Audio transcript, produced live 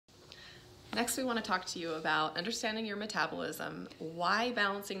Next, we want to talk to you about understanding your metabolism, why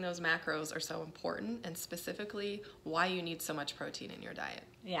balancing those macros are so important, and specifically why you need so much protein in your diet.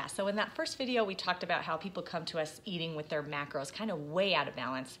 Yeah, so in that first video, we talked about how people come to us eating with their macros kind of way out of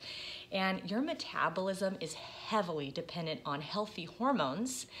balance. And your metabolism is heavily dependent on healthy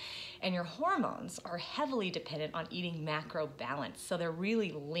hormones, and your hormones are heavily dependent on eating macro balance. So they're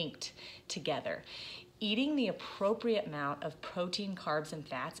really linked together. Eating the appropriate amount of protein, carbs, and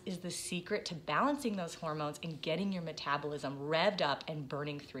fats is the secret to balancing those hormones and getting your metabolism revved up and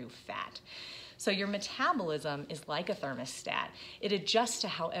burning through fat. So your metabolism is like a thermostat. It adjusts to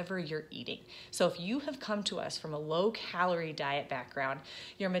however you're eating. So if you have come to us from a low-calorie diet background,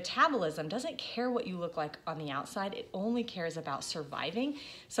 your metabolism doesn't care what you look like on the outside. It only cares about surviving.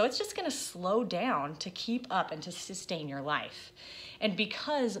 So it's just going to slow down to keep up and to sustain your life. And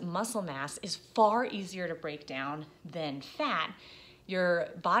because muscle mass is far easier to break down than fat, your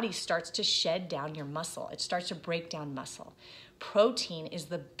body starts to shed down your muscle. It starts to break down muscle. Protein is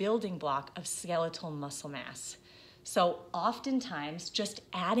the building block of skeletal muscle mass. So oftentimes, just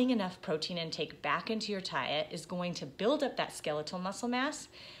adding enough protein intake back into your diet is going to build up that skeletal muscle mass,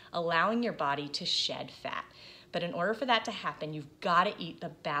 allowing your body to shed fat. But in order for that to happen, you've got to eat the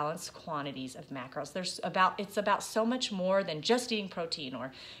balanced quantities of macros. It's about so much more than just eating protein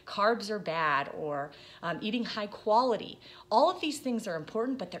or carbs are bad or eating high quality. All of these things are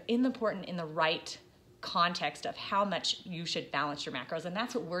important, but they're important in the right context of how much you should balance your macros. And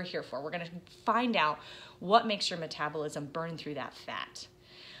that's what we're here for. We're going to find out what makes your metabolism burn through that fat.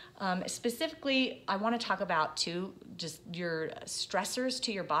 Specifically, I want to talk about too, just your stressors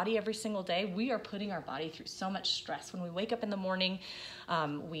to your body every single day. We are putting our body through so much stress. When we wake up in the morning,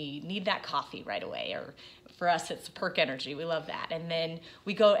 we need that coffee right away, or for us, it's Perk Energy. We love that. And then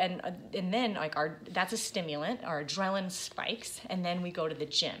we go and then like that's a stimulant, our adrenaline spikes, and then we go to the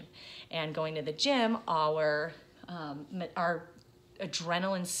gym. And going to the gym, our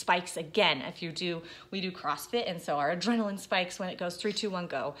adrenaline spikes again. We do CrossFit, and so our adrenaline spikes when it goes 3, 2, 1,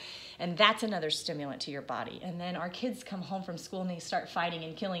 go. And that's another stimulant to your body. And then our kids come home from school and they start fighting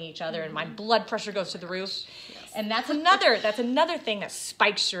and killing each other, and my blood pressure goes to the roof. Yes. And that's another thing that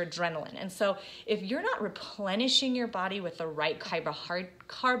spikes your adrenaline. And so if you're not replenishing your body with the right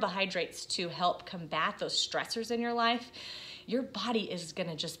carbohydrates to help combat those stressors in your life, your body is going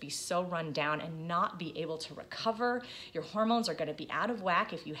to just be so run down and not be able to recover. Your hormones are going to be out of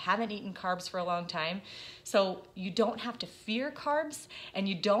whack if you haven't eaten carbs for a long time. So you don't have to fear carbs, and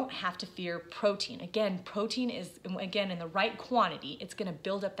you don't have to fear protein. Again, protein is, in the right quantity, it's going to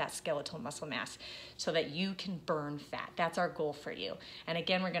build up that skeletal muscle mass so that you can burn fat. That's our goal for you. And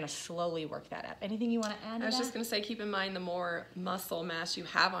again, we're going to slowly work that up. Anything you want to add to that? I was just going to say, keep in mind, the more muscle mass you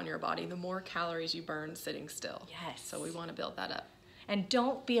have on your body, the more calories you burn sitting still. Yes. So we want to build that up. And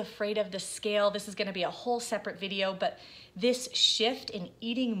don't be afraid of the scale. This is going to be a whole separate video, but this shift in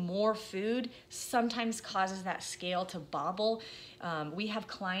eating more food sometimes causes that scale to bobble. We have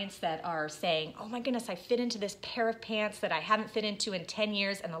clients that are saying, oh my goodness, I fit into this pair of pants that I haven't fit into in 10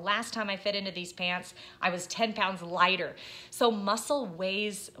 years, and the last time I fit into these pants, I was 10 pounds lighter. So muscle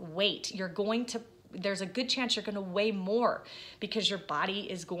weighs weight. There's a good chance you're going to weigh more because your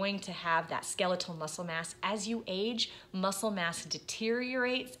body is going to have that skeletal muscle mass. As you age, muscle mass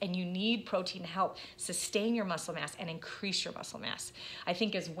deteriorates, and you need protein to help sustain your muscle mass and increase your muscle mass. I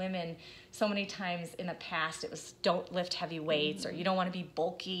think as women, so many times in the past, it was don't lift heavy weights, or you don't want to be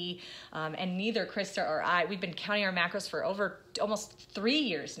bulky. And neither Krista or I, we've been counting our macros for over almost 3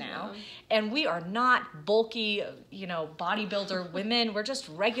 years now. Yeah. And we are not bulky, bodybuilder women. We're just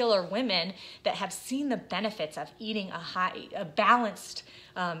regular women that have seen the benefits of eating a balanced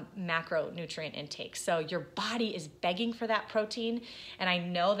macronutrient intake. So your body is begging for that protein. And I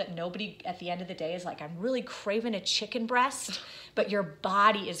know that nobody at the end of the day is like, I'm really craving a chicken breast, but your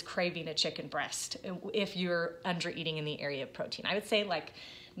body is craving a chicken breast if you're under eating in the area of protein. I would say like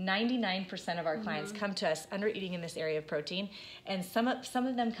 99% of our clients come to us under eating in this area of protein, and some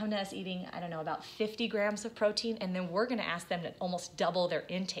of them come to us eating, about 50 grams of protein, and then we're going to ask them to almost double their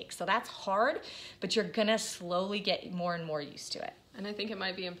intake. So that's hard, but you're going to slowly get more and more used to it. And I think it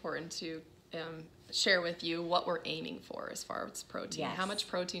might be important to share with you what we're aiming for as far as protein. Yes. How much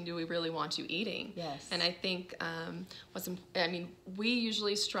protein do we really want you eating? Yes. And I think we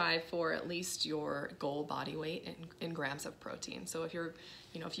usually strive for at least your goal body weight in grams of protein. So if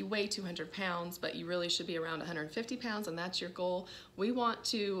if you weigh 200 pounds, but you really should be around 150 pounds, and that's your goal, we want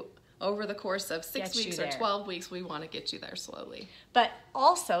to, over the course of 6 weeks or 12 weeks, we want to get you there slowly. But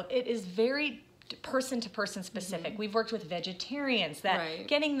also, it is very person to person specific. We've worked with vegetarians that Right.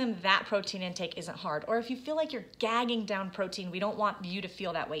 getting them that protein intake isn't hard. Or if you feel like you're gagging down protein, we don't want you to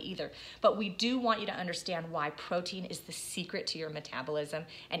feel that way either. But we do want you to understand why protein is the secret to your metabolism,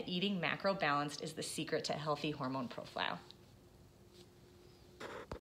 and eating macro balanced is the secret to a healthy hormone profile.